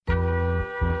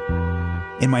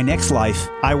In my next life,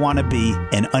 I want to be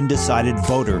an undecided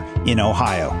voter in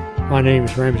Ohio. My name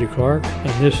is Ramsey Clark,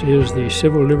 and this is the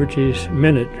Civil Liberties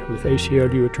Minute with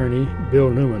ACLU attorney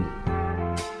Bill Newman.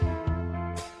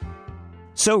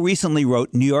 So recently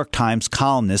wrote New York Times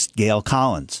columnist Gail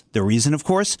Collins. The reason, of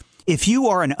course, if you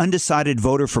are an undecided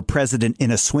voter for president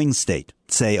in a swing state,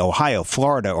 say Ohio,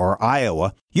 Florida, or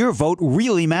Iowa, your vote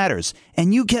really matters,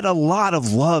 and you get a lot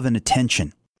of love and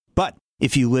attention. But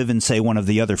if you live in, say, one of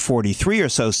the other 43 or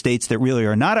so states that really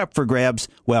are not up for grabs,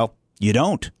 well, you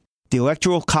don't. The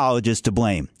Electoral College is to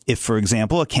blame. If, for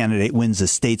example, a candidate wins a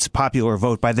state's popular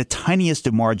vote by the tiniest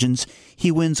of margins, he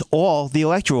wins all the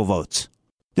electoral votes.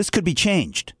 This could be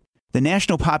changed. The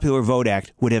National Popular Vote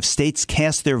Act would have states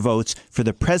cast their votes for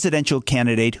the presidential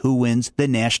candidate who wins the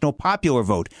national popular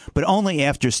vote, but only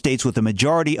after states with a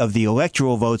majority of the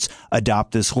electoral votes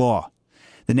adopt this law.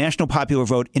 The National Popular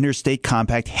Vote Interstate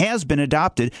Compact has been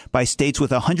adopted by states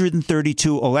with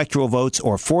 132 electoral votes,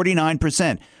 or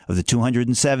 49% of the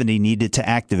 270 needed to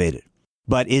activate it.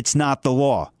 But it's not the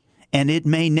law, and it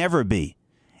may never be.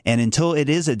 And until it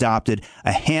is adopted,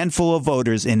 a handful of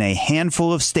voters in a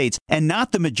handful of states, and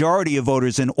not the majority of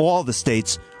voters in all the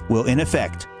states, will in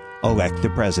effect elect the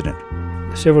president.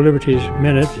 The Civil Liberties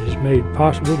Minute is made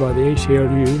possible by the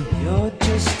ACLU. You're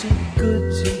just too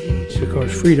good to be true.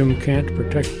 Because freedom can't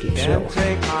protect itself.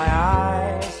 Can't take my eyes